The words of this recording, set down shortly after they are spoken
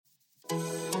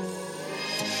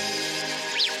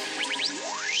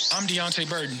I'm Deontay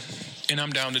Burton, and I'm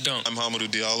down to dunk. I'm Hamidou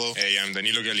Diallo. Hey, I'm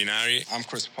Danilo Gallinari. I'm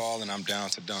Chris Paul, and I'm down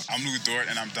to dunk. I'm Lou Dort,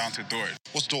 and I'm down to Dort.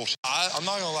 What's Dort? I'm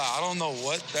not going to lie. I don't know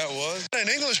what that was. In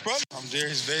English, bro. I'm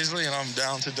Darius Baisley, and I'm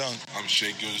down to dunk. I'm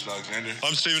Shai Gilgeous-Alexander.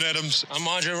 I'm Steven Adams. I'm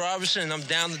Andre Robertson, and I'm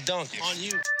down to dunk. On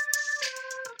you.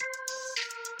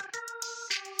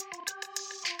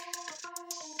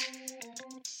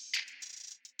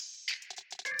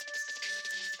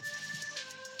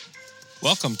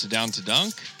 Welcome to Down to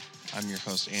Dunk. I'm your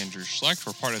host, Andrew Schlecht.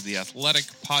 We're part of the Athletic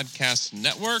Podcast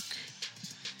Network.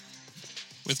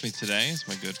 With me today is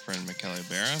my good friend, Michele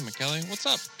Berra. Michele, what's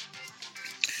up?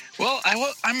 Well,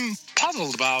 I'm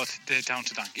puzzled about the Down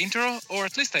to Dunk intro, or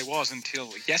at least I was until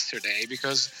yesterday,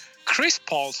 because Chris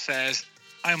Paul says,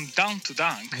 I'm down to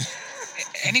dunk.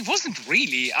 And it wasn't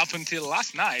really up until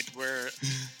last night where,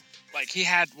 he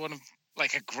had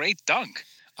a great dunk.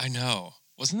 I know.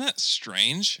 Wasn't that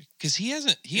strange? Because he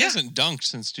hasn't dunked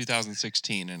since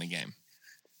 2016 in a game.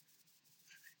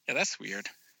 Yeah, that's weird.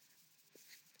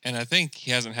 And I think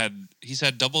he's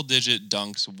had double-digit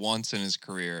dunks once in his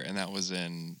career, and that was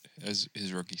in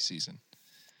his rookie season.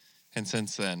 And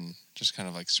since then, just kind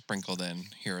of sprinkled in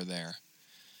here or there,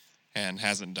 and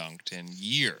hasn't dunked in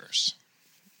years.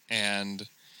 And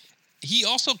he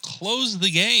also closed the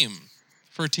game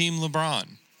for Team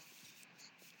LeBron.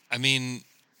 I mean,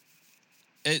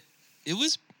 it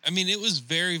was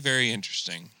very, very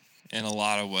interesting in a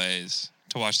lot of ways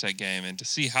to watch that game and to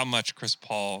see how much Chris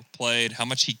Paul played, how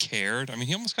much he cared. I mean,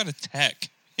 he almost got a tech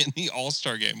in the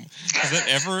All-Star game. Has that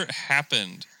ever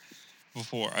happened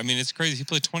before? I mean, it's crazy. He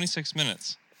played 26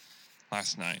 minutes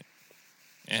last night.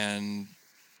 And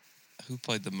who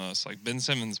played the most? Ben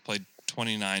Simmons played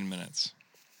 29 minutes,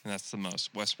 and that's the most.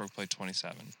 Westbrook played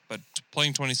 27. But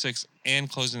playing 26 and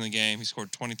closing the game, he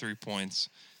scored 23 points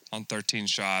on 13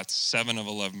 shots, 7 of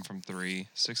 11 from 3,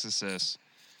 6 assists,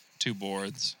 2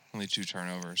 boards, only 2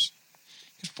 turnovers.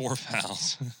 He had 4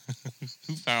 fouls.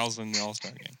 Who fouls in the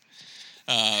All-Star game?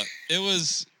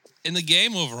 In the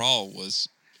game overall,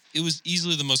 it was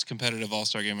easily the most competitive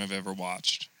All-Star game I've ever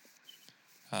watched.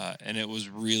 And it was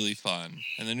really fun.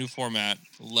 And the new format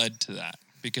led to that.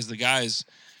 Because the guys,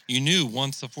 you knew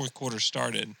once the fourth quarter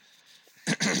started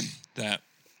that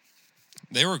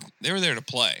they were there to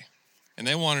play. And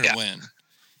they wanted to win.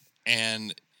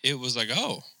 And it was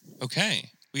oh, okay.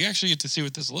 We actually get to see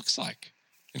what this looks like.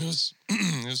 And it was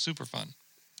super fun.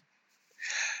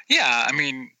 Yeah, I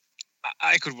mean,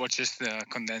 I could watch just the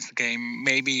condensed game.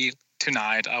 Maybe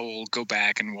tonight I will go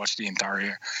back and watch the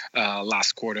entire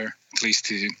last quarter, at least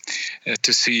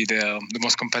to see the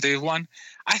most competitive one.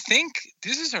 I think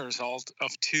this is a result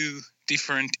of 2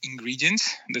 different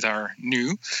ingredients that are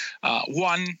new.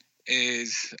 One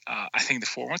is, I think, the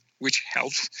format, which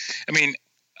helps. I mean,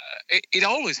 it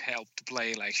always helped to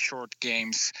play short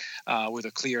games with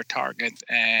a clear target,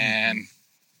 and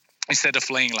instead of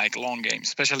playing long games,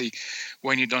 especially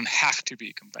when you don't have to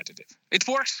be competitive. It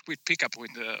works with pickup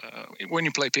when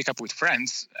you play pickup with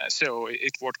friends. So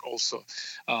it worked also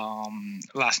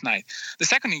last night. The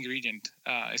second ingredient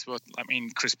is what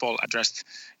Chris Paul addressed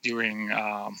during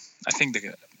I think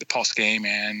the post game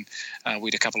and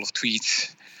with a couple of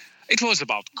tweets. It was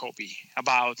about Kobe,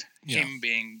 about him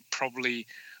being probably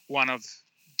one of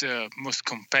the most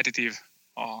competitive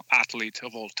athletes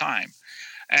of all time.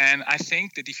 And I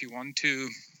think that if you want to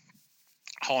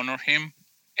honor him,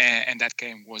 and that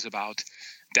game was about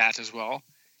that as well,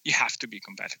 you have to be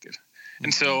competitive. Mm-hmm.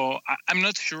 And so I'm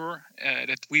not sure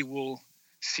that we will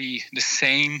see the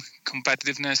same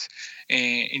competitiveness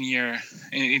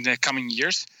in the coming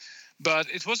years, but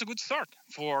it was a good start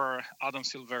for Adam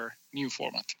Silver new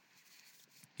format.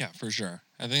 Yeah, for sure.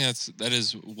 I think that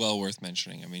is well worth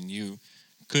mentioning. I mean, you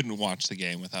couldn't watch the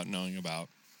game without knowing about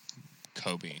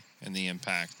Kobe and the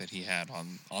impact that he had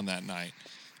on that night.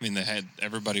 I mean,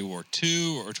 everybody wore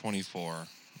 2 or 24.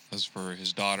 It was for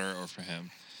his daughter or for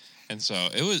him. And so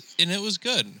it was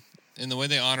good. And the way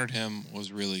they honored him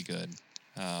was really good.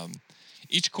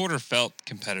 Each quarter felt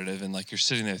competitive, and you're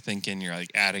sitting there thinking, you're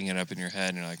adding it up in your head,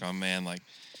 and you're like, oh man,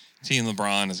 Team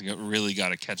LeBron has really got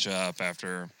to catch up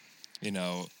after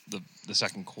the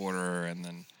second quarter, and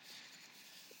then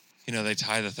they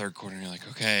tie the third quarter, and you're like,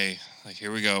 okay,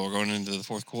 here we go, we're going into the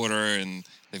fourth quarter, and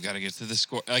they've got to get to the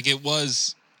score.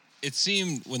 It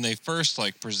seemed when they first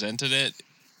presented it,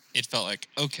 it felt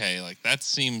okay, that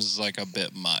seems a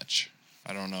bit much.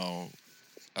 I don't know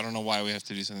why we have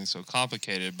to do something so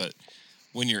complicated, but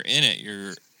when you're in it,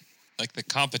 you're the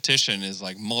competition is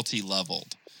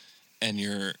multi-leveled,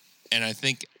 and I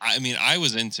think, I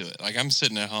was into it. I'm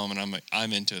sitting at home and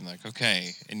I'm into it.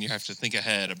 Okay. And you have to think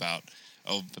ahead about,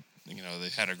 they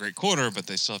had a great quarter, but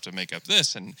they still have to make up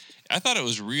this. And I thought it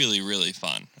was really, really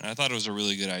fun. And I thought it was a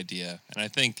really good idea. And I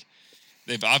think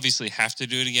they've obviously have to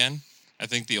do it again. I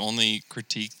think the only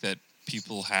critique that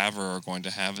people have or are going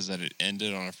to have is that it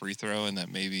ended on a free throw, and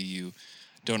that maybe you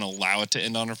don't allow it to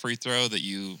end on a free throw,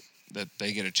 that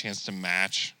they get a chance to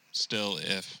match still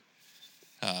if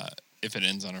it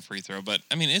ends on a free throw. But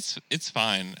I mean, it's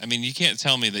fine. I mean, you can't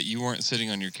tell me that you weren't sitting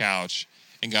on your couch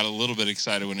and got a little bit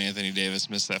excited when Anthony Davis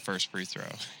missed that first free throw.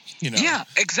 Yeah,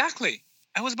 exactly.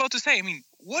 I was about to say, I mean,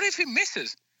 what if he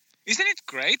misses? Isn't it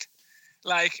great?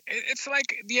 Like, it's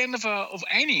like the end of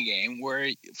any game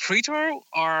where free throw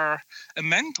are a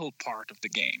mental part of the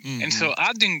game. Mm-hmm. And so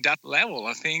adding that level,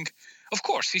 I think, of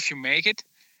course, if you make it,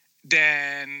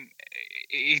 then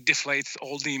it deflates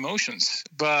all the emotions.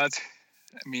 But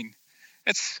I mean,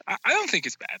 I don't think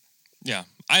it's bad. Yeah,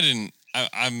 I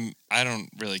don't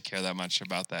really care that much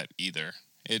about that either.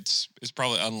 It's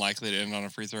probably unlikely to end on a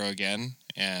free throw again,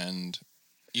 and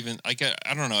even like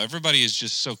I don't know, everybody is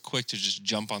just so quick to just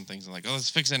jump on things and like, oh, let's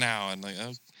fix it now, and like,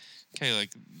 okay,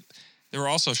 like there were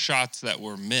also shots that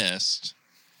were missed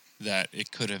that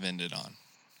it could have ended on,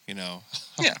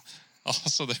 Yeah.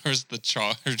 Also, there was the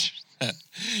charge that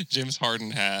James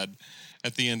Harden had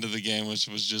at the end of the game, which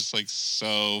was just like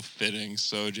so fitting,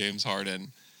 so James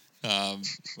Harden,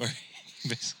 where he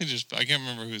basically I can't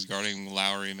remember who was guarding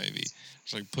Lowry, maybe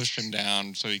just like pushed him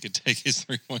down so he could take his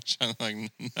 3-point shot. Like,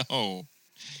 no,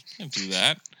 you can't do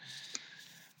that.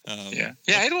 Yeah,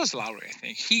 it was Lowry. I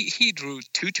think he drew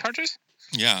 2 charges.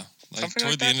 Yeah, like something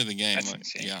toward like the that? end of the game. That's Like,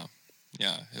 insane.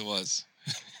 yeah, it was.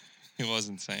 It was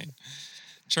insane.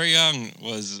 Trae Young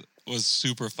was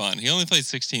super fun. He only played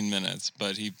 16 minutes,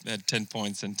 but he had 10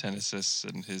 points and 10 assists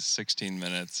in his 16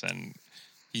 minutes, and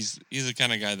he's the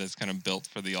kind of guy that's kind of built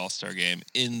for the All-Star game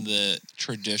in the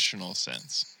traditional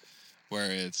sense, where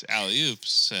it's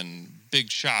alley-oops and big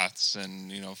shots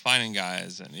and finding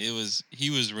guys, and he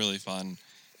was really fun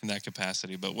in that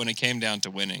capacity. But when it came down to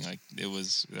winning, like they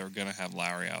were gonna have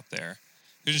Lowry out there.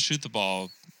 He didn't shoot the ball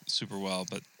super well,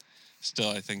 but still,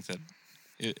 I think that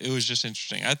it was just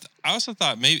interesting. I also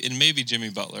thought maybe Jimmy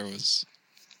Butler was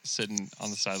sitting on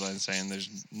the sideline saying,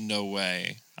 "There's no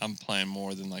way I'm playing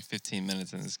more than like 15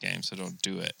 minutes in this game, so don't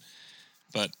do it."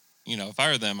 But if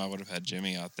I were them, I would have had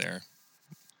Jimmy out there.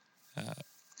 I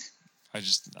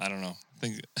don't know.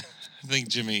 I think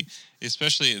Jimmy,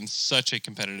 especially in such a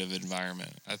competitive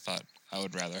environment, I thought I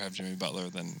would rather have Jimmy Butler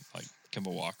than like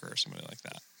Kemba Walker or somebody like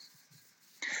that.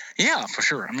 Yeah, for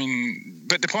sure. I mean,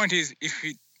 but the point is,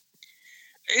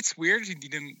 it's weird he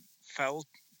didn't feel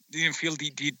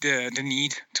the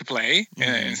need to play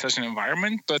in such an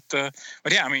environment. But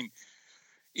yeah, I mean,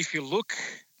 if you look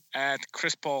at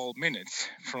Chris Paul minutes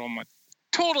from a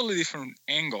totally different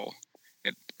angle,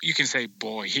 you can say,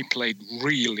 boy, he played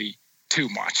really too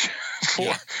much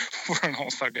for an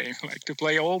All-Star game. Like to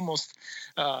play almost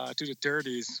to the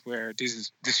 30s, where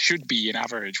this should be an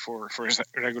average for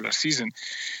a regular season.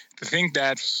 To think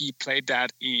that he played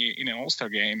that in an All-Star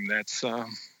game, that's a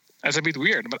bit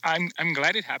weird. But I'm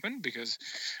glad it happened, because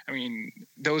I mean,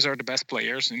 those are the best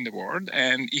players in the world,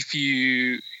 and if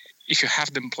you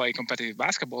have them play competitive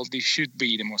basketball, this should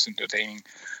be the most entertaining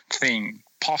thing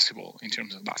possible in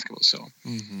terms of basketball. So,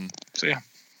 so yeah.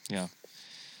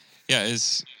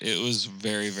 It was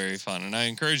very, very fun, and I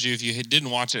encourage you, if you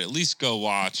didn't watch it, at least go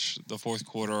watch the fourth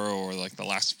quarter or like the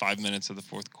last 5 minutes of the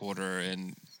fourth quarter.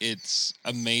 And it's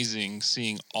amazing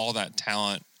seeing all that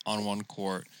talent on one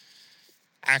court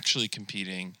actually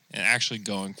competing and actually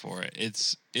going for it.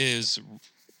 It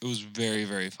was very,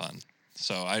 very fun.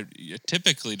 So I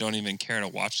typically don't even care to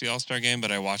watch the All-Star game,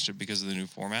 but I watched it because of the new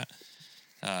format,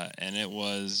 and it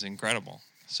was incredible.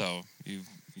 So you've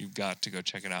got to go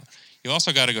check it out. You've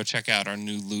also got to go check out our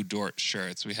new Lou Dort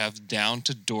shirts. We have Down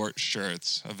to Dort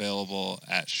shirts available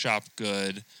at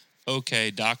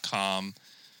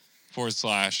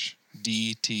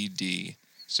shopgood.com/DTD.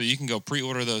 So you can go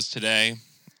pre-order those today.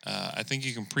 I think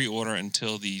you can pre-order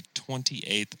until the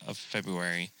 28th of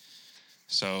February.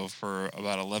 So for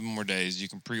about 11 more days, you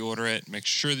can pre-order it. Make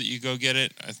sure that you go get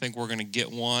it. I think we're going to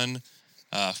get one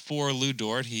for Lou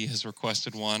Dort. He has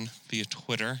requested one via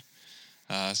Twitter.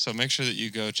 So make sure that you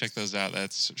go check those out.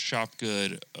 That's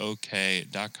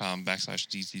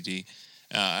shopgoodok.com/DTD.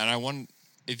 And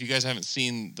if you guys haven't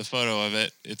seen the photo of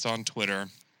it, it's on Twitter.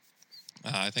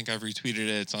 I think I've retweeted it.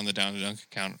 It's on the Down to Dunk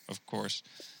account, of course.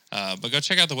 But go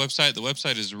check out the website. The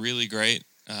website is really great.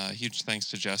 Huge thanks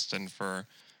to Justin for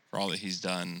all that he's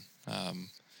done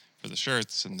for the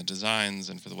shirts and the designs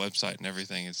and for the website and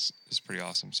everything. It's pretty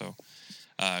awesome. So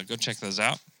go check those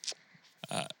out.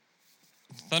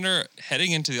 Thunder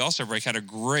heading into the All-Star break had a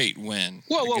great win.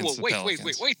 Whoa, against the wait,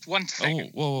 Pelicans. wait, 1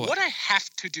 second. whoa. What I have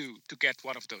to do to get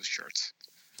one of those shirts?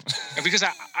 Because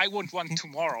I want one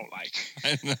tomorrow, like.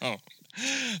 I know.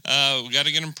 We got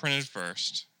to get them printed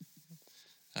first.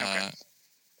 Okay.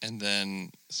 And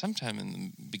then sometime in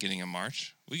the beginning of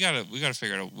March, we gotta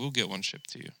figure it out. We'll get one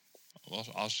shipped to you.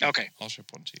 I'll ship. Okay. I'll ship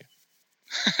one to you.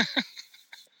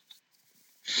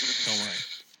 Don't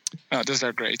worry. Those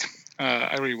are great.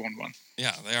 I really want one.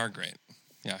 Yeah, they are great.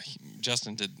 Yeah,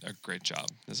 Justin did a great job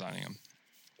designing them.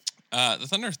 The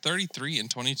Thunder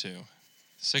 33-22,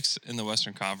 6th in the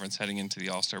Western Conference heading into the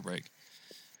All-Star break.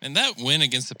 And that win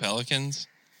against the Pelicans,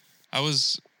 I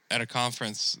was at a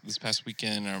conference this past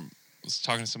weekend. I was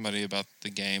talking to somebody about the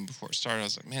game before it started. I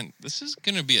was like, man, this is not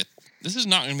going to be an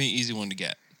easy one to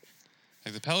get.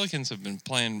 Like, the Pelicans have been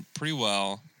playing pretty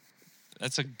well.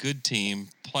 That's a good team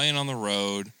playing on the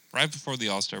road right before the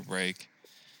All-Star break.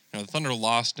 You know, the Thunder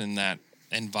lost in that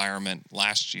environment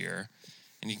last year,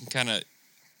 and you can kind of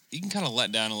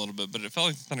let down a little bit. But it felt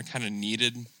like the Thunder kind of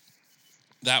needed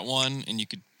that one, and you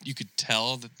could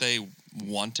tell that they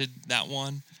wanted that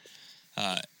one.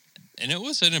 And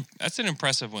that's an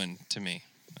impressive win to me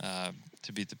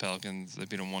to beat the Pelicans. They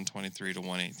beat them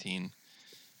 123-118,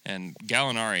 and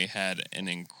Gallinari had an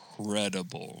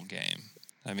incredible game.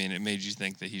 I mean, it made you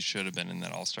think that he should have been in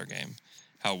that All-Star game.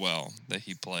 How well that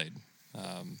he played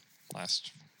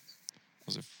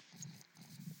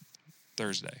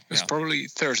Thursday? It was probably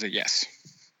Thursday, yes.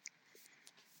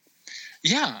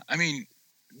 Yeah, I mean,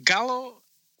 Gallo,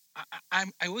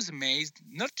 I was amazed,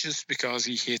 not just because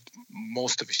he hit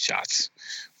most of his shots,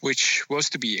 which was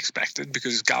to be expected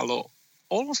because Gallo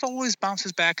almost always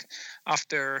bounces back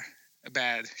after a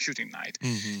bad shooting night.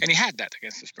 Mm-hmm. And he had that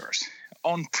against the Spurs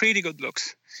on pretty good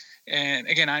looks. And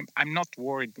again, I'm not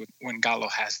worried when Gallo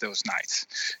has those nights.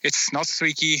 It's not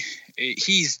streaky.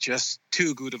 He's just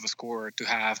too good of a scorer to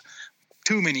have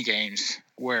too many games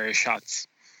where he shots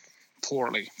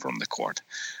poorly from the court.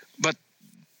 But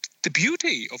the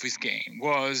beauty of his game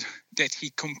was that he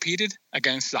competed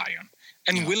against Zion,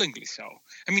 and willingly so.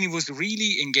 I mean, he was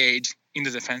really engaged in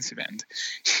the defensive end.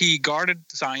 He guarded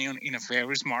Zion in a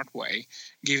very smart way,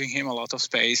 giving him a lot of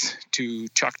space to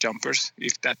chuck jumpers,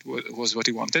 if that was what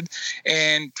he wanted,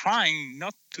 and trying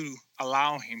not to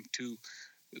allow him to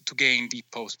gain deep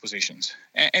post positions.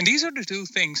 And these are the two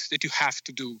things that you have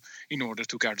to do in order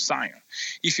to guard Zion.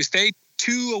 If you stay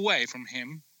too away from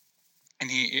him, and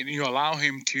you allow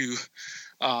him to,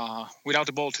 without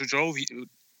the ball, to drove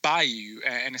by you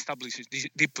and establish a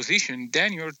deep position,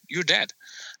 then you're dead.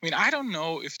 I mean, I don't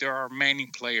know if there are many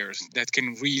players that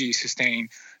can really sustain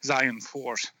Zion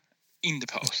force in the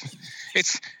post.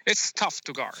 It's tough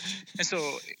to guard, and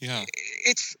so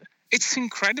it's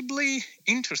incredibly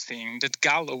interesting that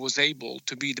Gallo was able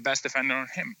to be the best defender on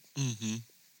him. Mm-hmm.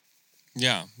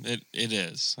 Yeah, it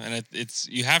is, and it's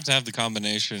you have to have the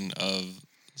combination of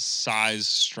size,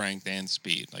 strength, and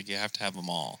speed. Like, you have to have them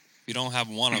all. If you don't have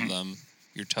one of them,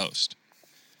 you're toast.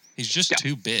 He's just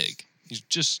too big. He's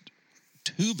just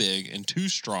too big and too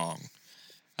strong.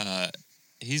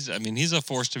 He's a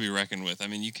force to be reckoned with. I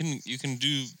mean, you can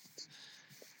do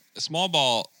a small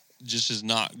ball just is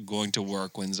not going to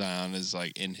work when Zion is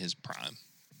like in his prime.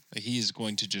 Like, he is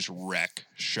going to just wreck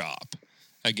shop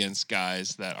against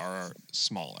guys that are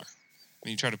smaller. I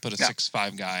mean, you try to put a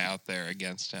 6'5" guy out there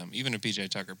against him, even a PJ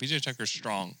Tucker. PJ Tucker's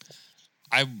strong.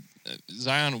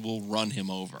 Zion will run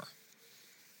him over.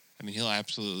 I mean, he'll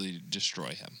absolutely destroy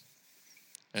him.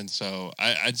 And so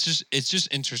it's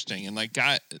just interesting. And like,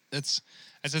 that's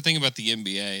the thing about the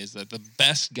NBA is that the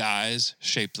best guys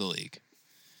shape the league.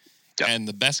 Yep. And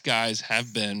the best guys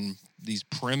have been these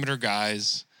perimeter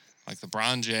guys like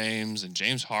LeBron James and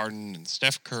James Harden and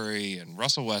Steph Curry and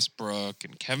Russell Westbrook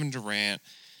and Kevin Durant.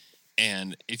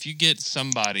 And if you get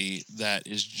somebody that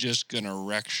is just going to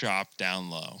wreck shop down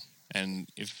low, and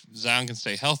if Zion can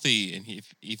stay healthy and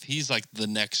if he's like the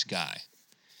next guy,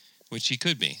 which he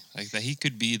could be, like that he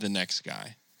could be the next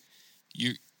guy,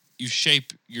 you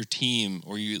shape your team,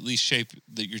 or you at least shape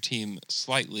your team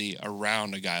slightly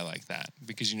around a guy like that,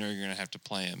 because you know you're going to have to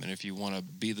play him. And if you want to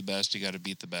be the best, you got to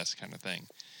beat the best, kind of thing.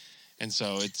 And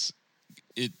so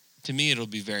to me, it'll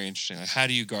be very interesting. Like, how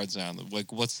do you guard Zion?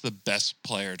 Like, what's the best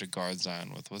player to guard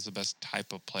Zion with? What's the best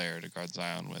type of player to guard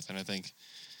Zion with? And I think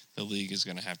the league is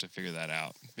going to have to figure that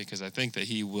out, because I think that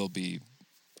he will be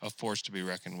a force to be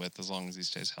reckoned with as long as he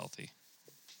stays healthy.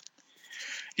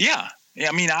 Yeah.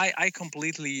 I mean, I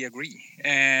completely agree.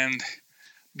 And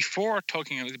before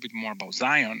talking a little bit more about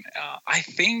Zion, I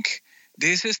think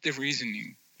this is the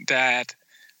reasoning that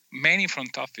many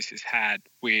front offices had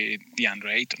with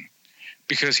DeAndre Ayton,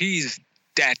 because he's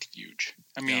that huge.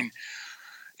 I mean,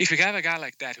 if you have a guy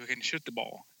like that who can shoot the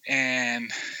ball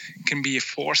and can be a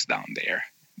force down there,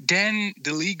 then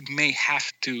the league may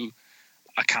have to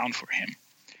account for him.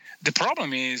 The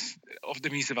problem is of the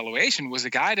misevaluation was a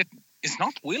guy that is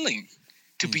not willing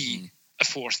to be a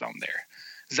force down there.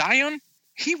 Zion,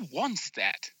 he wants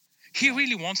that. He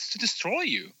really wants to destroy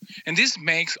you. And this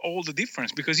makes all the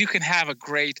difference because you can have a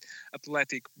great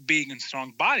athletic, big and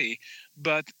strong body,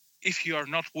 but if you are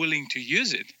not willing to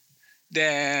use it,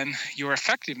 then your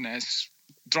effectiveness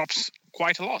drops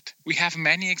quite a lot. We have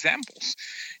many examples.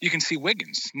 You can see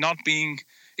Wiggins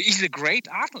he's a great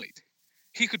athlete.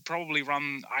 He could probably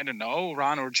run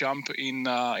or jump in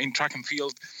track and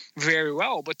field very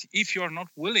well. But if you're not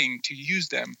willing to use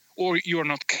them or you're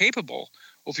not capable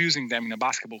of using them in a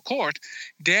basketball court,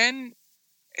 then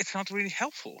it's not really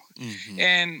helpful.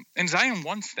 And Zion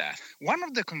wants that. One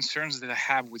of the concerns that I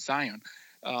have with Zion,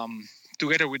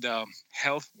 together with the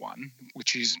health one,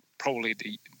 which is probably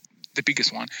the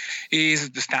biggest one, is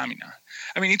the stamina.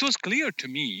 I mean, it was clear to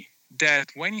me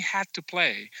that when he had to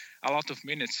play a lot of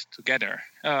minutes together,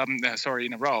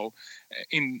 in a row,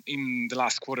 in the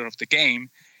last quarter of the game,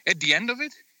 at the end of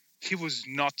it, he was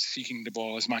not seeking the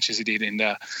ball as much as he did in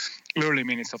the early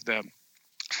minutes of the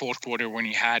fourth quarter when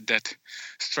he had that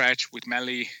stretch with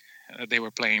Melli. They were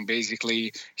playing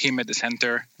basically him at the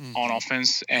center on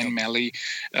offense and Melli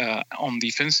on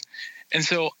defense. And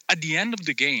so at the end of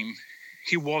the game,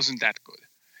 he wasn't that good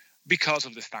because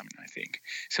of the stamina, I think.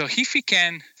 So if he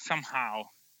can somehow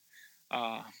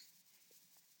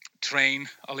train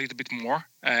a little bit more,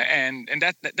 and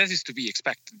that is to be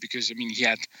expected because, I mean, he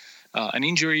had an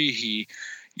injury. He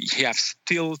has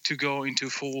still to go into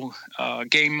full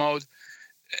game mode.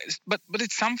 But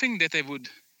it's something that I would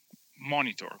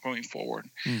monitor going forward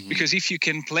because if you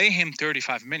can play him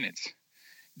 35 minutes,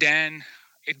 then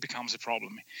it becomes a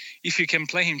problem. If you can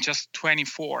play him just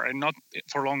 24 and not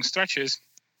for long stretches,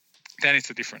 then it's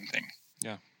a different thing.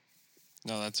 Yeah.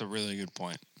 No, that's a really good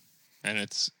point. And I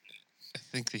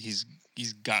think that he's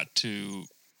got to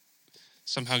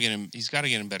somehow he's got to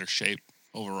get in better shape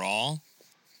overall.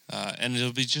 And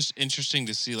it'll be just interesting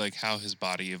to see like how his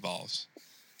body evolves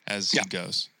as he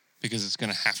goes, because it's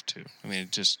going to have to. I mean,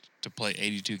 just to play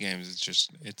 82 games,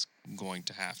 it's going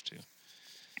to have to,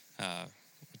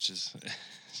 which is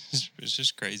it's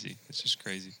just crazy. It's just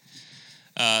crazy.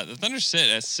 The Thunder sit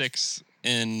at 6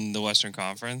 in the Western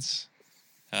Conference,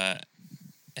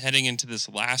 heading into this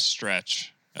last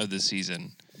stretch of the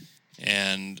season.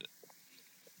 And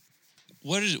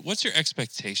what's your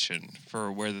expectation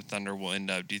for where the Thunder will end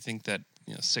up? Do you think that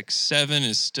 6-7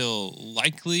 is still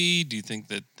likely? Do you think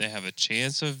that they have a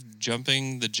chance of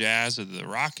jumping the Jazz or the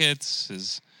Rockets?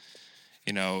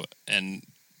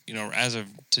 As of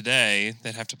today,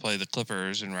 they'd have to play the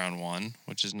Clippers in round 1,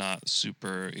 which is not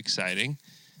super exciting.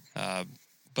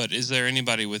 But is there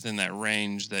anybody within that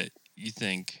range that you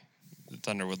think the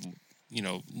Thunder would,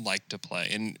 like to play?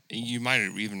 And you might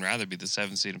even rather be the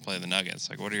 7th seed and play the Nuggets.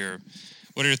 Like, what are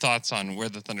your thoughts on where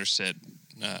the Thunder sit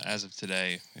as of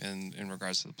today in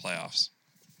regards to the playoffs?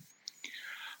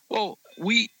 Well,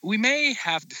 we may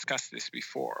have discussed this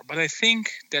before, but I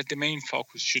think that the main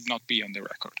focus should not be on the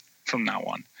record from now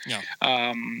on. Yeah.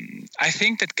 I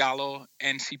think that Gallo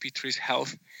and CP3's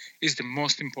health is the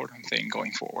most important thing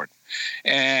going forward.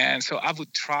 And so I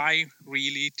would try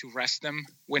really to rest them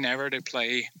whenever they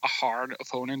play a hard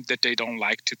opponent that they don't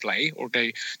like to play or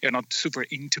they're not super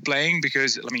into playing,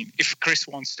 because, I mean, if Chris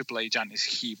wants to play Giannis,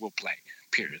 he will play,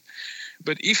 period.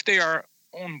 But if they are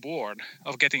on board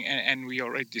of getting, and we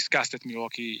already discussed that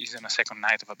Milwaukee is in a second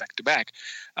night of a back-to-back,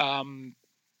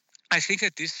 I think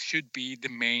that this should be the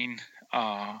main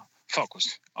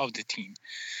focus of the team.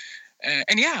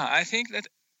 I think that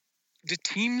the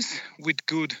teams with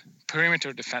good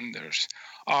perimeter defenders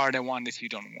are the one that you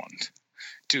don't want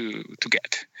to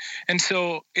get. And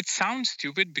so it sounds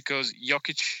stupid because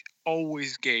Jokic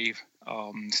always gave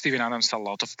Steven Adams a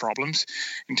lot of problems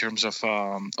in terms of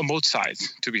on both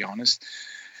sides, to be honest.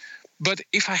 But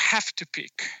if I have to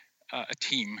pick a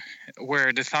team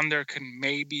where the Thunder can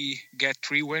maybe get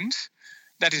 3 wins,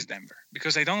 that is Denver.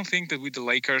 Because I don't think that with the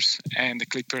Lakers and the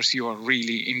Clippers, you are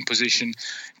really in position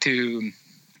to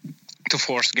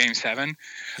force Game 7.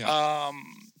 Yeah.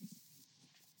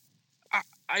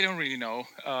 I don't really know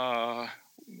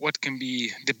what can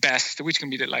be the best, which can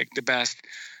be the best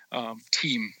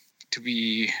team to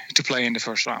play in the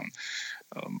first round.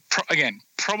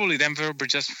 Probably Denver, but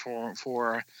just for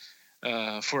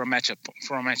a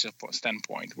matchup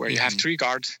standpoint, where you have 3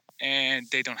 guards and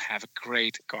they don't have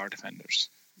great guard defenders.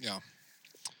 Yeah.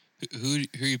 Who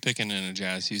are you picking in a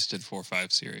Jazz Houston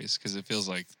 4-5 series? Because it feels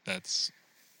like that's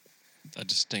a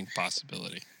distinct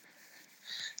possibility.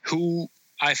 Who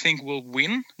I think will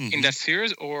win in Mhm. that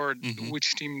series, or Mhm.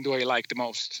 which team do I like the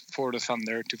most for the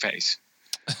Thunder to face?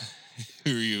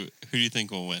 Who do you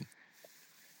think will win?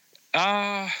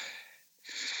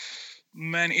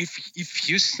 Man, if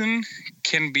Houston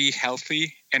can be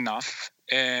healthy enough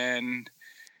and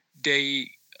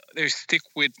they stick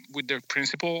with their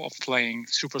principle of playing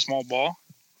super small ball,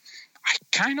 I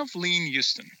kind of lean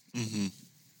Houston Mm-hmm.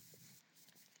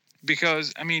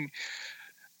 because I mean,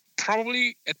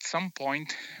 probably at some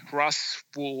point Russ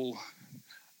will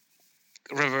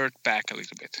revert back a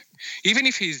little bit, even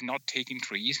if he's not taking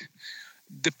threes.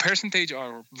 The percentage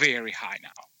are very high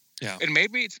now. Yeah. And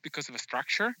maybe it's because of a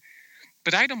structure,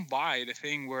 but I don't buy the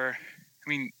thing where, I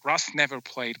mean, Russ never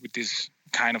played with this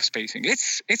kind of spacing.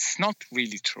 It's not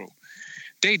really true.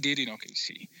 They did in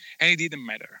OKC, and it didn't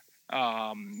matter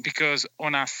because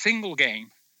on a single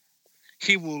game,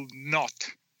 he will not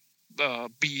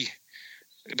be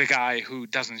the guy who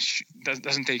doesn't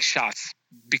take shots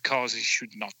because he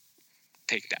should not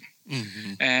take them.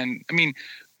 Mm-hmm. And I mean,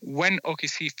 when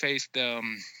OKC faced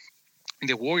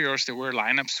the Warriors, there were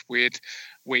lineups with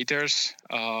Waiters,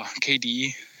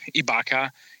 KD,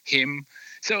 Ibaka, him.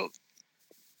 So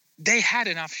they had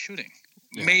enough shooting.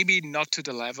 Yeah. Maybe not to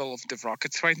the level of the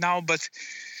Rockets right now, but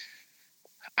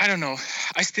I don't know.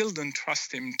 I still don't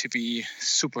trust him to be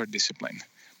super disciplined.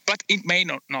 But it may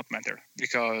not matter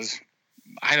because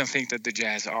I don't think that the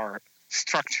Jazz are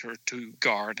structured to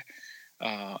guard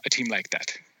a team like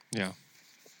that. Yeah.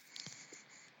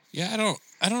 Yeah,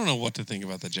 I don't know what to think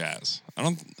about the Jazz. I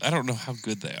don't know how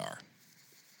good they are.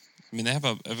 I mean, they have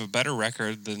a better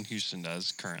record than Houston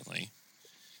does currently,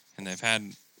 and they've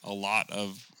had a lot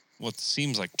of what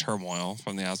seems like turmoil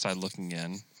from the outside looking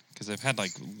in because they've had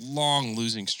like long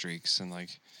losing streaks and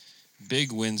like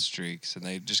big win streaks, and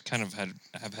they just kind of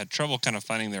have had trouble kind of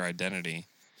finding their identity.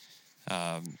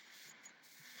 And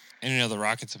you know, the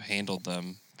Rockets have handled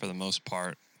them for the most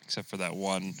part, except for that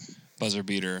one buzzer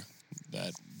beater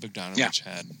that Bogdanovic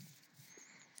had.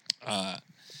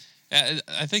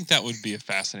 I think that would be a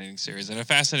fascinating series, and a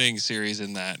fascinating series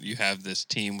in that you have this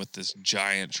team with this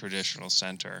giant traditional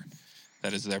center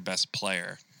that is their best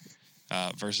player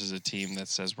versus a team that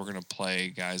says we're going to play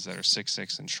guys that are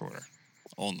 6'6" and shorter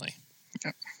only.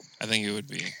 Yeah. I think it would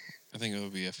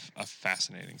be a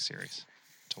fascinating series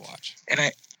to watch. And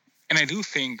I do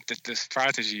think that the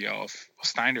strategy of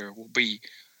Snyder will be,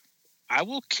 I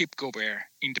will keep Gobert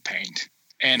in the paint,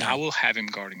 and I will have him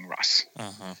guarding Russ.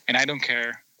 Uh-huh. And I don't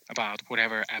care about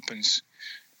whatever happens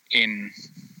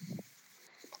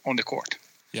on the court.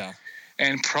 Yeah.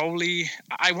 And probably,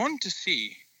 I want to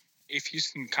see if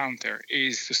Houston counter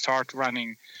is to start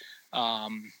running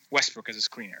Westbrook as a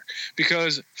screener.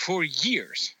 Because for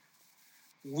years,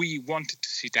 we wanted to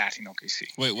see that in OKC.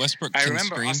 Wait, Westbrook I can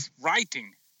remember screen? us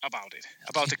writing about it,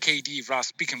 about the KD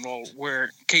Russ pick and roll,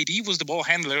 where KD was the ball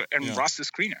handler and Russ the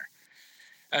screener.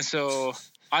 And so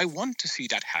I want to see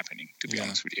that happening, to be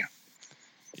honest with you.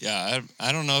 Yeah,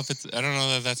 I don't know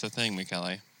that that's a thing, Michele.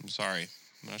 I'm sorry.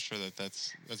 I'm not sure that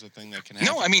that's a thing that can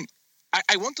happen. No, I mean,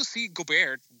 I want to see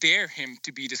Gobert dare him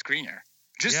to be the screener.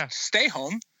 Just stay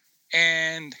home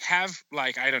and have,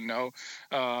 like, I don't know,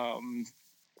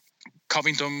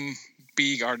 Covington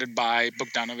be guarded by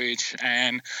Bogdanovic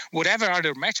and whatever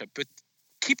other matchup, but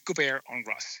keep Gobert on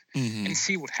Russ and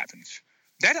see what happens.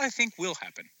 That, I think, will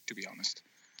happen, to be honest.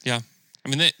 Yeah. I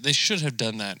mean, they should have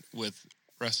done that with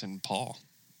Russ and Paul.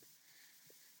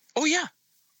 Oh, yeah.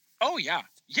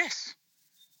 Yes.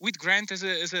 With Grant as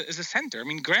a center. I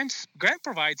mean, Grant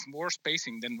provides more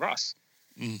spacing than Russ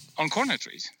on corner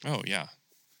trees. Oh, yeah.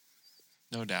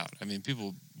 No doubt. I mean,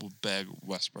 people will beg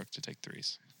Westbrook to take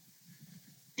threes.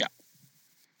 Yeah.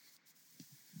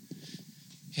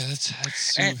 Yeah,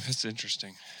 that's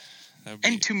interesting.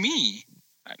 And to me,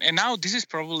 and now this is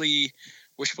probably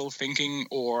wishful thinking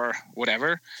or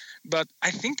whatever, but I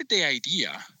think that the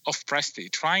idea of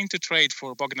Presti trying to trade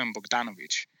for Bogdan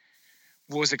Bogdanovic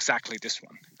was exactly this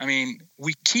one. I mean,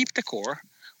 we keep the core.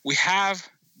 We have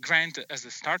Grant as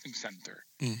a starting center.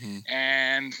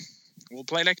 And we'll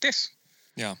play like this.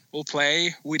 Yeah. We'll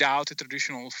play without a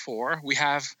traditional four. We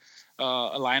have a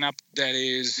lineup that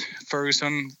is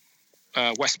Ferguson,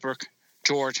 Westbrook,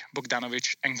 George,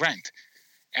 Bogdanovic, and Grant.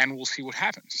 And we'll see what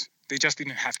happens. They just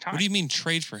didn't have time. What do you mean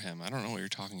trade for him? I don't know what you're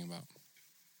talking about.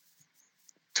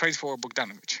 Trade for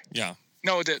Bogdanovic. Yeah.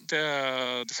 No,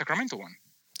 the Sacramento one.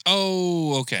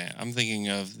 Oh, okay. I'm thinking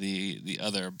of the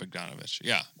other Bogdanovic.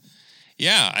 Yeah.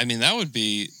 Yeah, I mean that would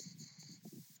be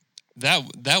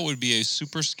a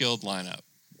super skilled lineup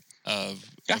of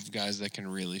guys that can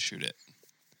really shoot it.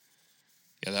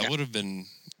 Yeah, that would have been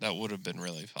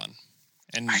really fun.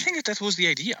 And I think that was the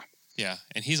idea. yeah,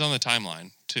 and he's on the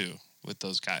timeline too with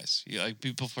those guys. Like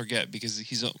people forget because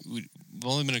we've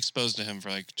only been exposed to him for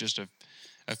like just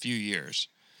a few years,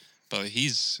 but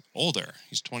he's older.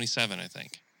 He's 27, I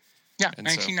think. Yeah, And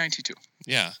 1992.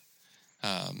 Yeah,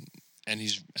 and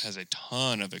has a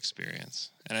ton of experience.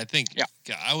 And I think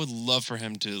I would love for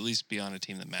him to at least be on a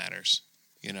team that matters.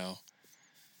 You know,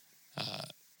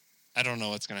 I don't know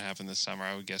what's going to happen this summer.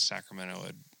 I would guess Sacramento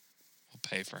will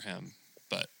pay for him,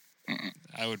 but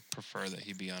I would prefer that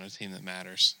he be on a team that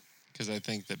matters because I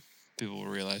think that people will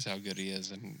realize how good he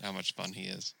is and how much fun he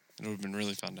is. It would have been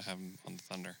really fun to have him on the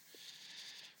Thunder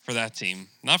for that team,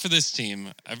 not for this team.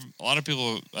 A lot of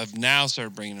people have now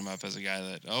started bringing him up as a guy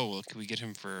that, can we get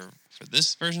him for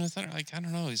this version of Thunder? Like, I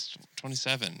don't know. He's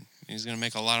 27. He's going to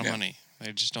make a lot of money.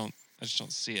 I just don't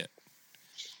see it.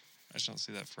 I just don't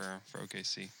see that for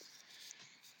OKC.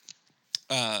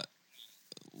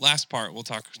 Last part, we'll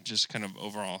talk just kind of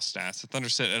overall stats. The Thunder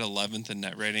sit at 11th in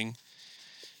net rating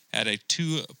at a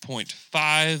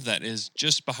 2.5. That is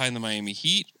just behind the Miami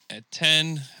Heat at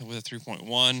 10 with a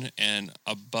 3.1 and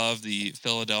above the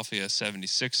Philadelphia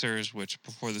 76ers, which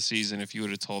before the season, if you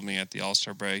would have told me at the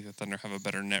All-Star break the Thunder have a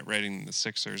better net rating than the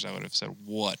Sixers, I would have said,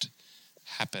 what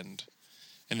happened?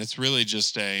 And it's really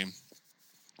just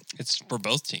it's for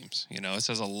both teams. You know, it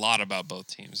says a lot about both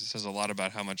teams. It says a lot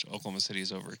about how much Oklahoma City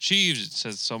has overachieved. It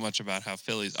says so much about how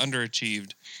Philly's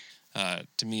underachieved.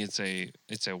 To me, it's a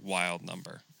wild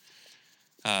number.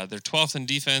 They're 12th in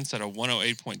defense at a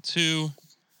 108.2.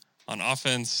 On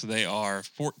offense, they are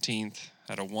 14th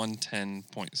at a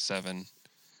 110.7.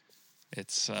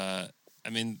 It's,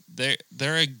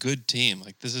 they're a good team.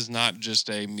 Like, this is not just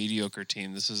a mediocre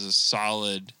team. This is a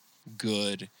solid,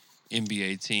 good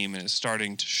NBA team, and it's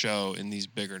starting to show in these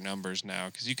bigger numbers now.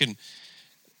 Because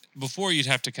before you'd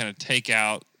have to kind of take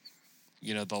out,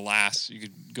 you could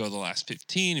go the last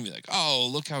 15 and be like, oh,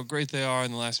 look how great they are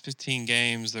in the last 15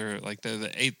 games. They're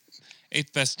the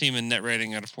eighth best team in net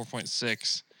rating at a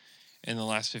 4.6 in the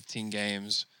last 15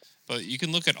 games. But you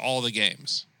can look at all the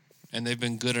games, and they've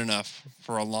been good enough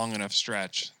for a long enough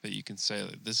stretch that you can say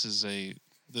that this is the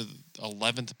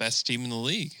 11th best team in the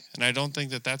league. And I don't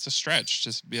think that that's a stretch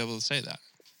to be able to say that.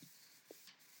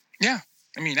 Yeah,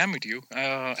 I mean, I'm with you.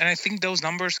 And I think those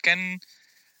numbers can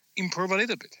improve a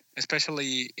little bit,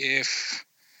 especially if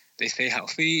they stay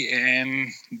healthy and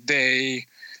they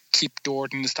keep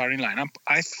Dort in the starting lineup.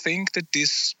 I think that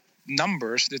these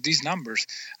numbers at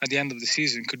the end of the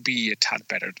season could be a tad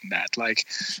better than that, like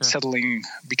settling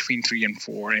between 3 and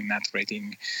 4 in net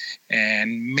rating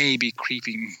and maybe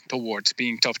creeping towards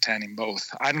being top 10 in both.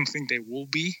 I don't think they will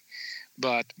be,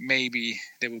 but maybe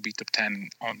they will be top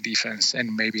 10 on defense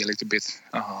and maybe a little bit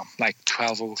like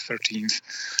 12 or 13th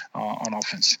on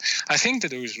offense. I think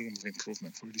that there is room for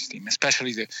improvement for this team,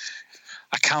 especially the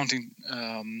accounting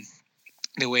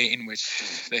the way in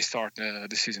which they start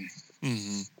the season.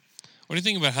 Mm-hmm. What do you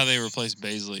think about how they replaced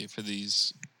Bazley for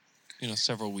these,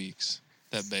 several weeks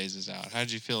that Baze is out? How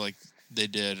did you feel like they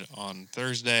did on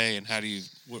Thursday, and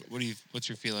what's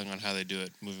your feeling on how they do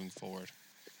it moving forward?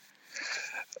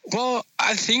 Well,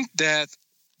 I think that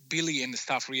Billy and the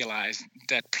staff realized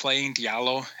that playing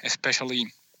Diallo,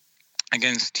 especially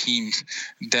against teams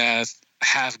that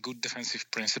have good defensive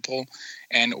principle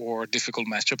and or difficult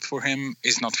matchup for him,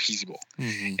 is not feasible.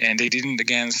 Mm-hmm. And they didn't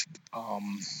against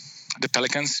the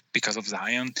Pelicans because of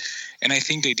Zion, and I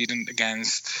think they didn't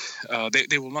against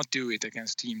they will not do it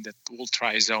against a team that will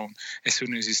try zone as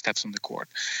soon as he steps on the court.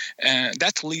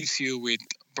 That leaves you with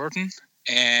Burton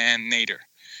and Nader.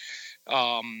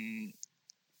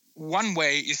 One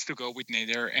way is to go with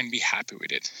Nader and be happy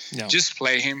with it. Yeah. Just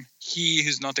play him. He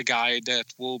is not a guy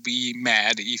that will be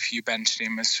mad if you bench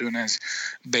him as soon as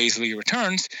Bazley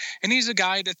returns. And he's a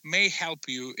guy that may help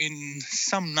you in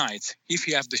some nights if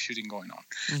you have the shooting going on.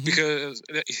 Mm-hmm. Because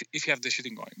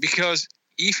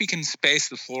if he can space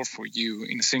the floor for you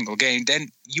in a single game, then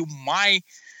you might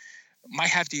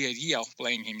have the idea of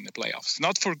playing him in the playoffs.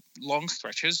 Not for long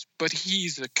stretches, but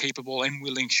he's a capable and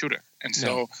willing shooter. And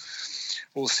so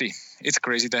we'll see. It's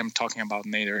crazy that I'm talking about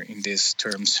Nader in these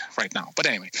terms right now. But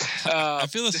anyway. I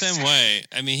feel the same way.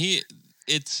 I mean,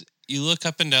 you look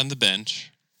up and down the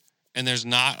bench, and there's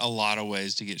not a lot of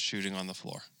ways to get shooting on the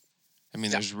floor. I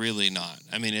mean, there's really not.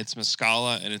 I mean, it's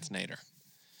Muscala and it's Nader.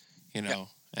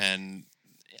 And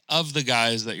of the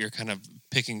guys that you're kind of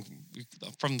picking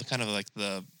from the kind of like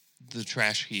the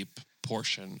trash heap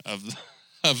portion of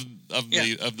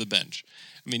the bench.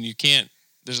 I mean, you can't.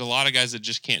 There's a lot of guys that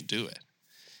just can't do it.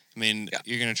 I mean,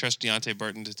 you're going to trust Deonte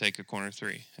Burton to take a corner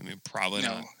three? I mean, probably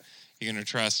not. You're going to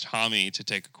trust Hami to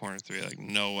take a corner three? Like,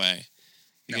 no way.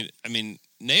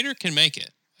 Nader can make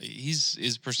it.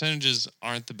 his percentages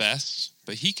aren't the best,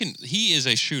 but he is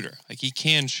a shooter. Like, he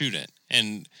can shoot it.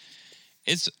 And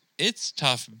it's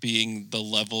tough being the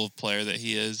level of player that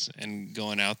he is and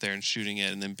going out there and shooting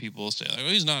it, and then people will say, like, oh,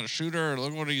 he's not a shooter.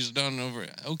 Look what he's done over.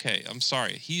 Okay, I'm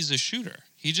sorry. He's a shooter.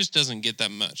 He just doesn't get that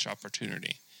much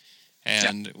opportunity.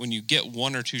 And when you get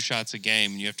 1 or 2 shots a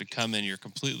game and you have to come in, you're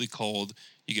completely cold,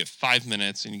 you get 5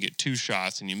 minutes and you get 2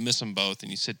 shots and you miss them both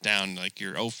and you sit down like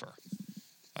you're over.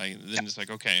 Then it's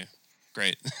like, okay,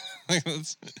 great.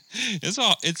 It's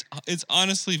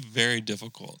honestly very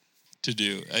difficult to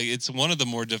do. It's one of the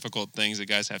more difficult things that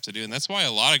guys have to do, and that's why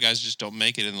a lot of guys just don't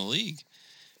make it in the league.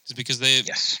 Is because they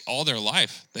all their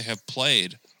life they have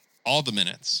played all the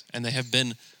minutes and they have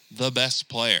been the best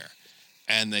player,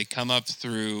 and they come up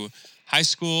through high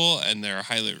school and they're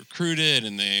highly recruited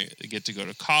and they get to go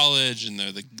to college and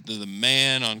they're the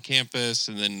man on campus,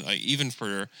 and then like even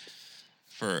for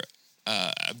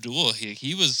Abdul,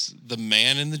 he was the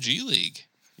man in the G League.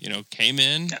 Came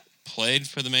in. Yeah. Played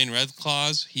for the Maine Red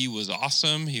Claws. He was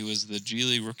awesome. He was the G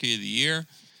League Rookie of the Year.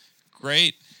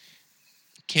 Great.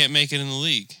 Can't make it in the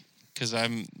league because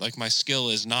my skill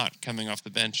is not coming off the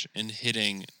bench and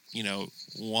hitting,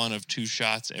 1 of 2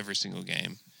 shots every single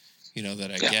game,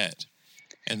 that I get.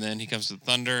 And then he comes to the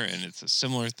Thunder, and it's a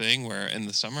similar thing where in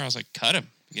the summer I was like, cut him,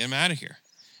 get him out of here.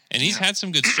 And he's had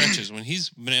some good stretches when he's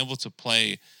been able to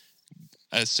play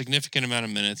a significant amount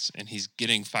of minutes and he's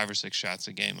getting 5 or 6 shots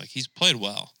a game. Like, he's played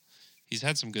well. He's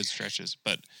had some good stretches,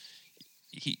 but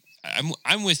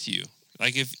I'm with you.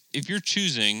 Like, if you're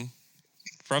choosing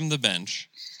from the bench,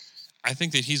 I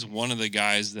think that he's one of the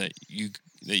guys that you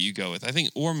go with. I think,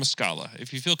 or Muscala.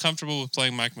 If you feel comfortable with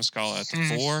playing Mike Muscala at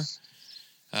the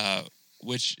 4,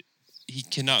 which he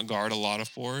cannot guard a lot of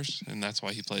 4s, and that's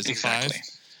why he plays the 5.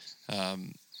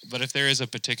 But if there is a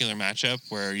particular matchup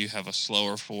where you have a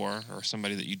slower 4 or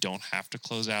somebody that you don't have to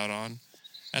close out on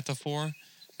at the 4,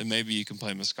 then maybe you can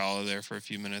play Muscala there for a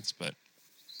few minutes. But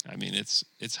I mean, it's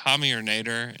Hami or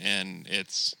Nader, and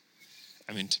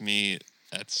to me,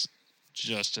 that's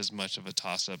just as much of a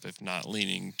toss-up, if not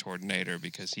leaning toward Nader,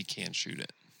 because he can shoot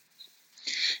it.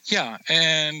 Yeah,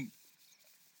 and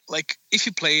like if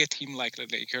you play a team like the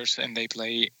Lakers and they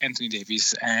play Anthony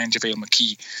Davis and JaVale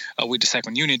McGee with the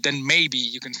second unit, then maybe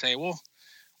you can say, well,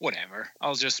 whatever,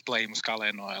 I'll just play Muscala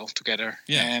and Noel together,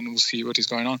 and we'll see what is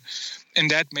going on.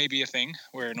 And that may be a thing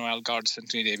where Noel guards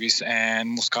Anthony Davis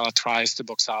and Muscala tries to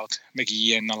box out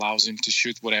McGee and allows him to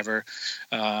shoot whatever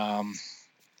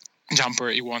jumper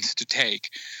he wants to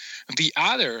take. The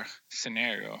other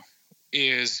scenario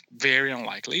is very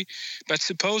unlikely, but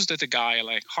suppose that a guy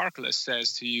like Harkless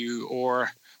says to you,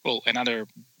 or another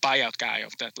buyout guy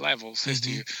of that level says to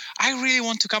you, I really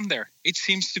want to come there. It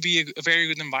seems to be a very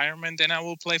good environment, and I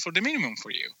will play for the minimum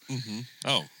for you.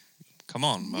 Oh, come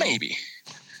on, Mo. Maybe.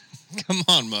 Come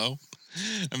on, Mo.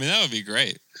 I mean, that would be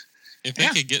great. If they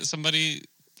could get somebody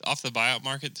off the buyout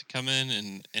market to come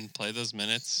in and play those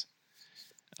minutes,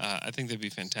 I think that'd be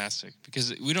fantastic,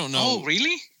 because we don't know. Oh,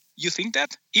 really? You think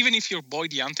that? Even if your boy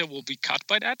Deontay will be cut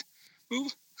by that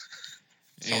move?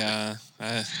 Yeah.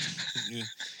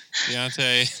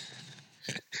 Deontay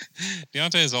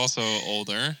is also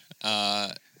older.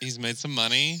 He's made some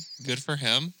money. Good for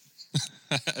him.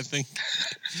 I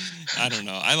don't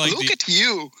know. Look at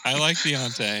you. I like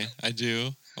Deontay. I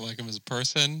do. I like him as a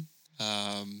person.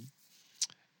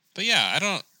 But yeah,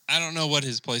 I don't know what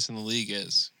his place in the league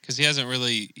is, because he hasn't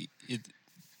really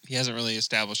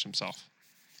established himself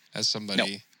as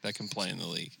somebody that can play in the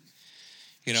league.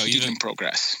 He didn't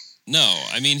progress. No,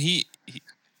 I mean he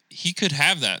could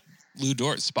have that Lou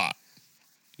Dort spot.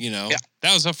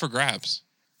 That was up for grabs.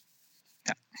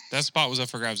 Yeah. That spot was up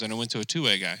for grabs, and it went to a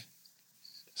 2-way guy.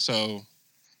 So,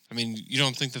 I mean, you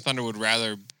don't think the Thunder would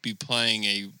rather be playing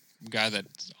a guy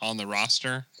that's on the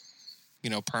roster,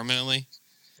 permanently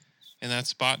in that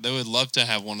spot? They would love to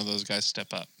have one of those guys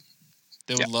step up.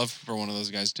 They would love for one of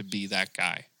those guys to be that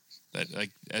guy. That,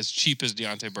 like, as cheap as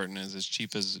Deontay Burton is, as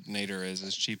cheap as Nader is,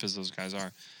 as cheap as those guys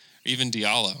are, even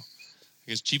Diallo,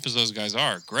 as cheap as those guys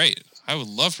are, great. I would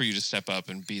love for you to step up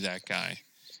and be that guy.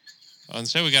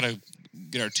 Instead, we got to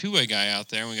get our 2-way guy out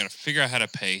there, and we got to figure out how to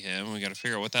pay him. We got to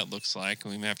figure out what that looks like,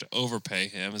 and we may have to overpay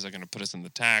him. Is that going to put us in the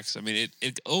tax? I mean,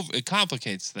 it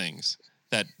complicates things.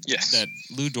 That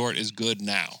Lou Dort is good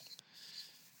now.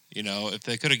 If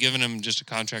they could have given him just a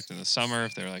contract in the summer,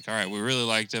 if they're like, all right, we really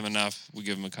liked him enough, we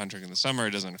give him a contract in the summer,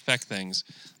 it doesn't affect things.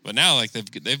 But now, like,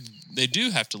 they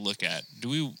do have to look at, do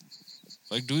we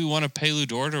want to pay Lou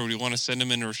Dort, or do we want to send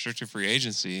him into restricted free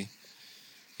agency,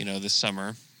 this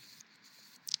summer?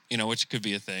 Which could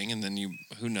be a thing. And then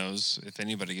who knows if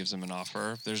anybody gives him an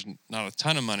offer. There's not a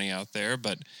ton of money out there,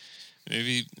 but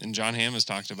Maybe, and John Hamm has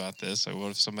talked about this. Like,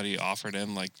 what if somebody offered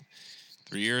him like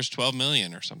 3 years, $12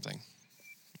 million or something?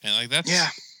 And like that's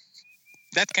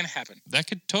that can happen. That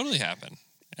could totally happen.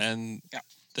 And Yeah.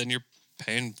 then you're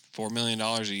paying $4 million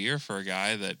a year for a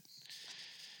guy that,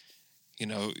 you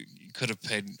know, you could have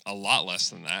paid a lot less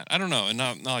than that. I don't know. And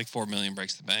not like $4 million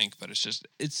breaks the bank, but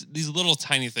it's these little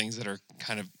tiny things that are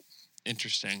kind of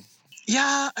interesting.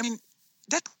 Yeah, I mean,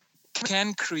 that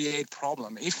can create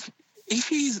problem. If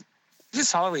his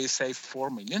salary is, say,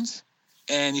 $4 million,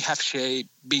 and you have Shea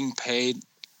being paid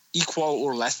equal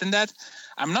or less than that,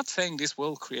 I'm not saying this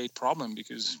will create problem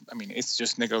because, I mean, it's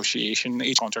just negotiation.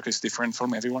 Each contract is different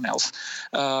from everyone else.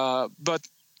 But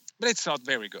it's not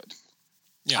very good.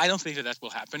 Yeah. I don't think that will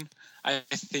happen. I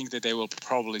think that they will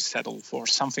probably settle for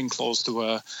something close to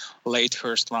a late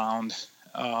first round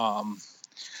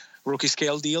rookie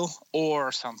scale deal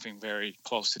or something very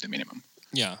close to the minimum.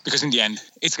 Yeah. Because in the end,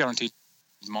 it's guaranteed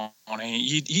money.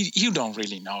 You don't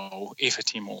really know if a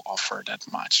team will offer that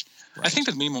much. Right. I think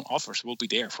that minimum offers will be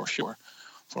there for sure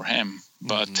for him,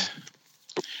 but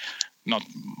not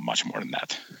much more than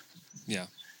that. Yeah.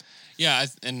 Yeah,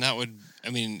 and that would, I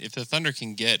mean, if the Thunder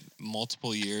can get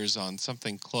multiple years on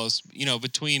something close, you know,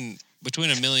 between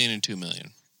 $1 million and $2 million,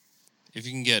 if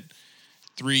you can get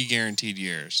 3 guaranteed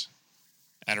years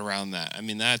at around that, I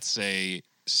mean, that's a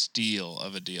steal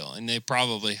of a deal. And they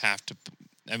probably have to,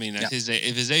 I mean, if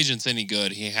his agent's any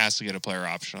good, he has to get a player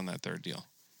option on that third deal,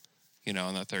 you know,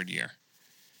 on that third year.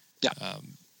 Yeah.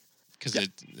 Because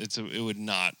it would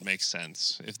not make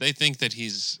sense. If they think that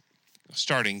he's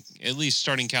at least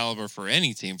starting caliber for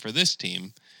any team, for this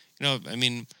team, you know, I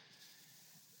mean,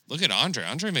 look at Andre.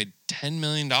 Andre made $10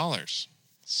 million,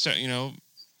 so, you know,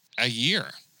 a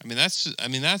year. I mean, that's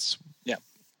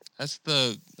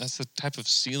the type of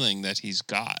ceiling that he's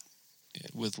got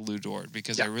with Lou Dort,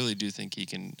 because I really do think he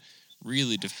can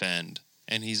really defend,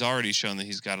 and he's already shown that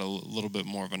he's got a little bit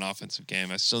more of an offensive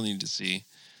game. I still need to see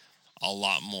a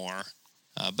lot more,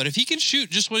 but if he can shoot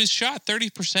just what he's shot,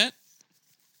 30%.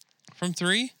 From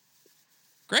 3,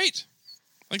 great.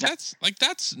 That's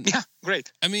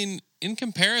great. I mean, in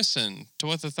comparison to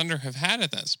what the Thunder have had at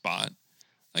that spot,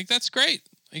 like that's great.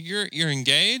 Like you're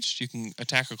engaged. You can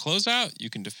attack a closeout.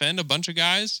 You can defend a bunch of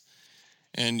guys,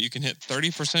 and you can hit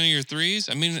 30% of your threes.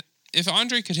 I mean, if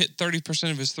Andre could hit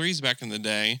 30% of his threes back in the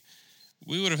day,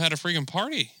 we would have had a freaking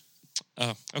party.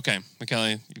 Okay,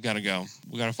 McKelly, you got to go.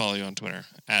 We got to follow you on Twitter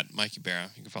at Mikey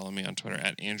Berra. You can follow me on Twitter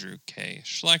at Andrew K.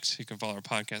 Schlex. You can follow our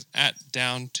podcast at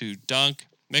Down to Dunk.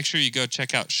 Make sure you go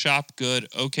check out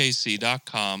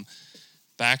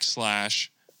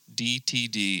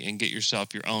shopgoodokc.com/DTD and get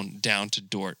yourself your own Down to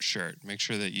Dort shirt. Make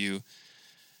sure that you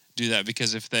do that,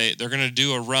 because if they're going to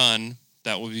do a run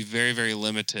that will be very, very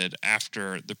limited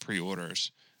after the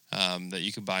pre-orders that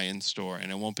you can buy in store,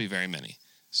 and it won't be very many.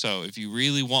 So if you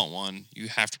really want one, you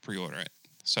have to pre-order it.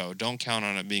 So don't count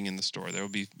on it being in the store. There will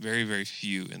be very, very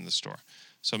few in the store.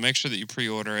 So make sure that you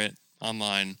pre-order it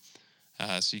online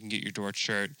so you can get your Dort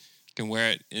shirt. You can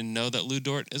wear it and know that Lou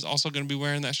Dort is also going to be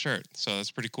wearing that shirt. So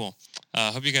that's pretty cool.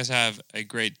 Hope you guys have a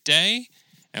great day,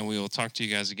 and we will talk to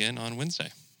you guys again on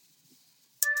Wednesday.